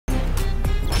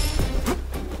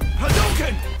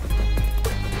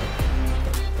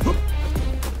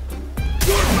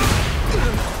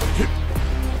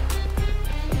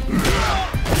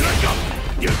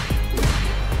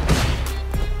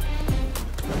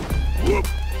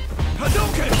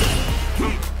Hadouken!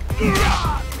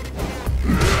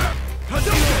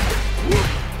 Hadouken!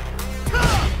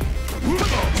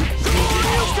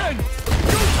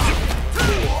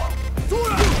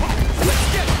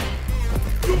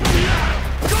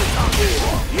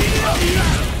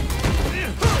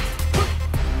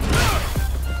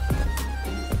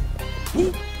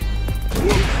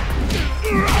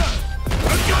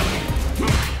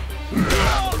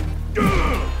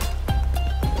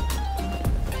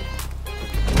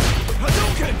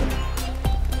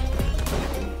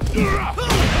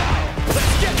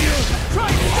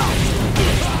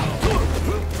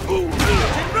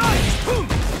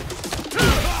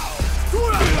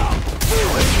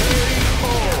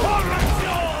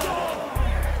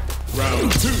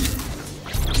 Round 2.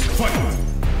 Fight!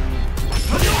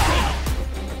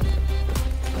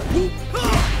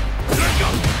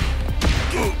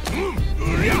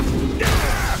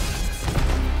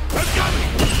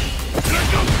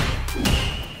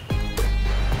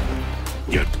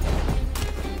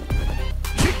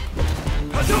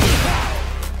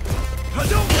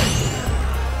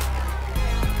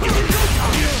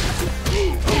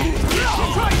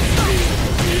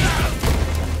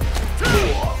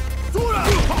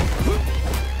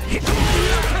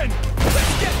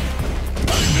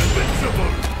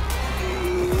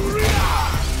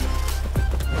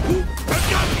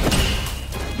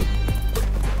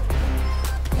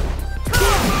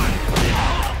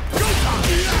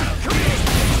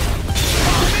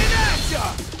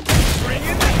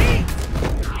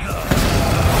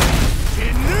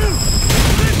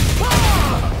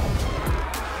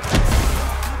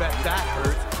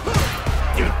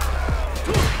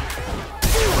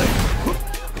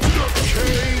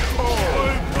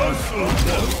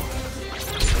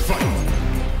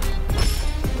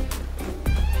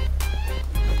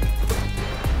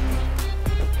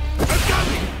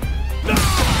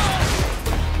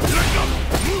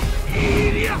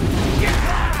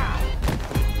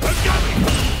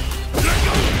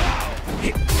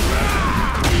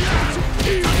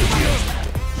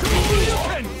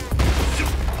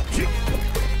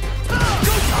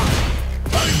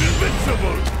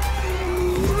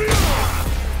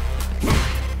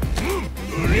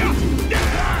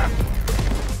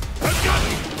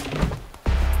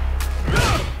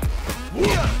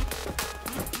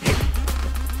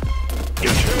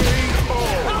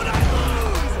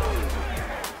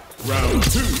 Round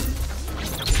 2.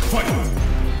 Fight!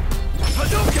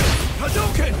 Hadouken!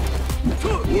 Hadouken!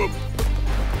 Whoop!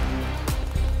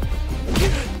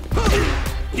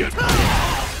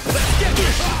 Let's get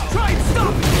this! Try and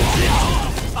stop it!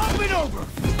 Up and over!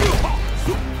 Go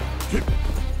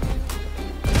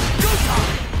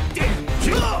time!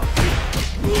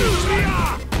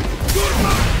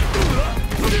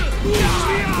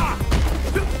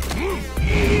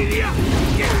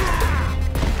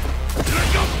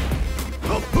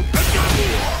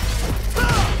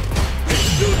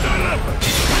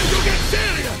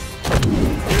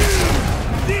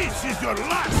 This is your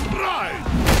last ride!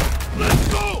 Let's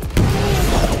go!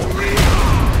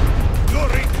 Your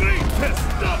retreat has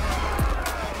stopped!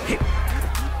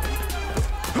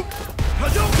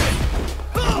 Hadouken!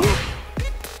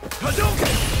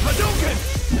 Hadouken! Hadouken!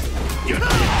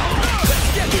 Let's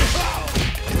get this!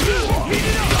 Heat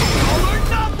it up! All or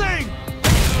nothing!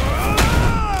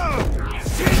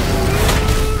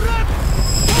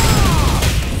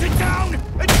 Sit down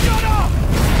and shut up!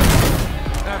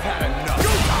 I've had enough.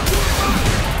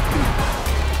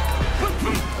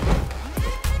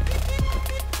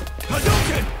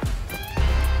 Hadouken!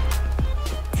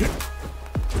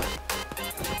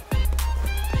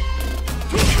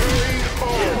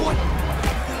 What?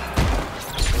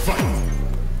 Fight!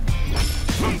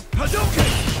 Hadouken!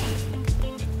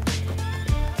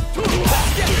 Let's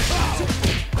get it!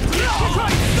 Try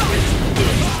and stop it!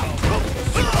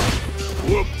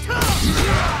 Whoop!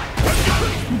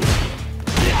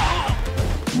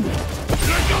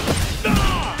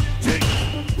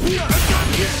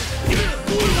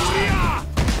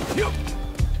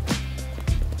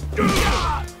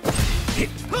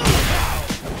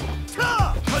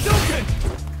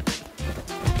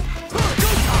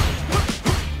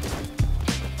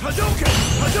 Hadouken!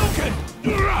 Hadouken! Hadouken!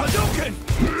 Hadouken!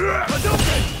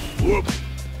 Hadouken! Whoop!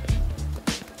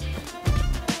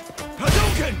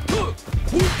 Hadouken!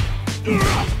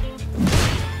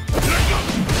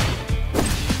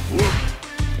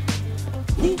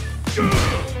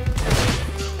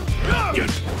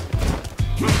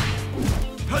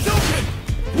 Hadouken!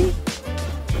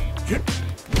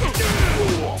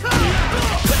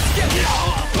 Let's get it!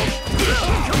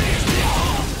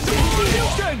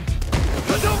 Hadouken!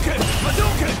 Hadouken!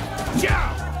 Hadouken!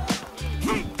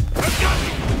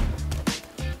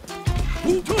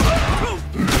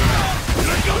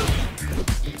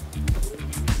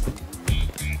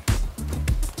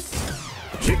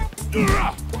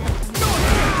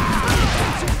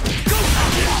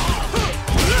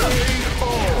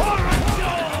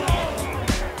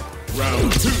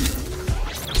 Round 2.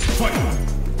 Fight!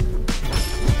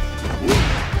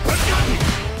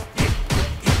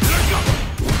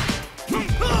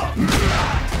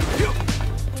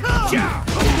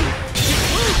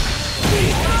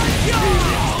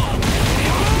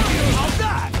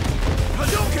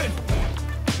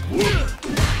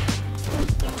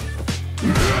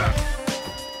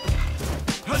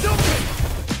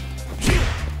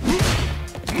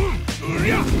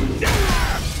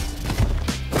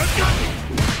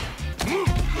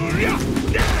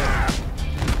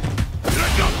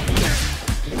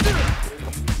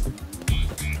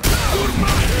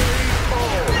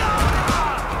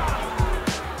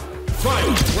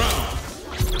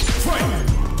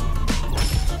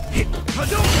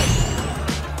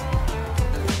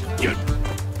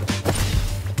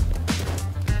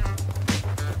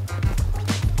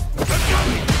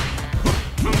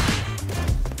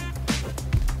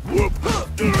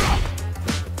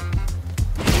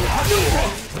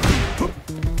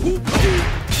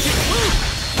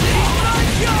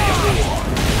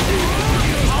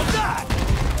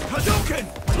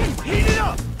 Heat it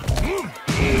up!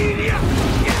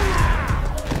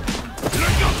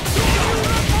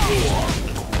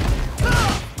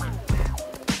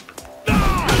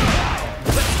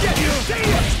 Let's get you!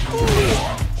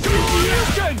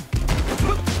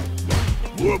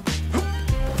 Whoop!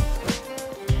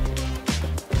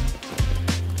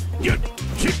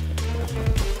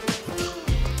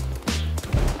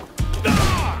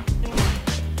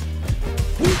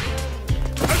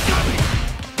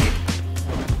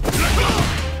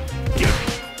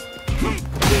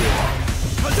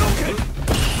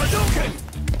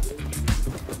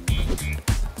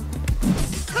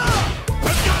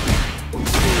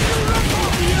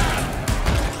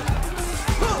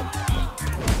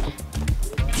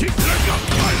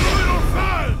 My loyal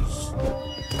fans!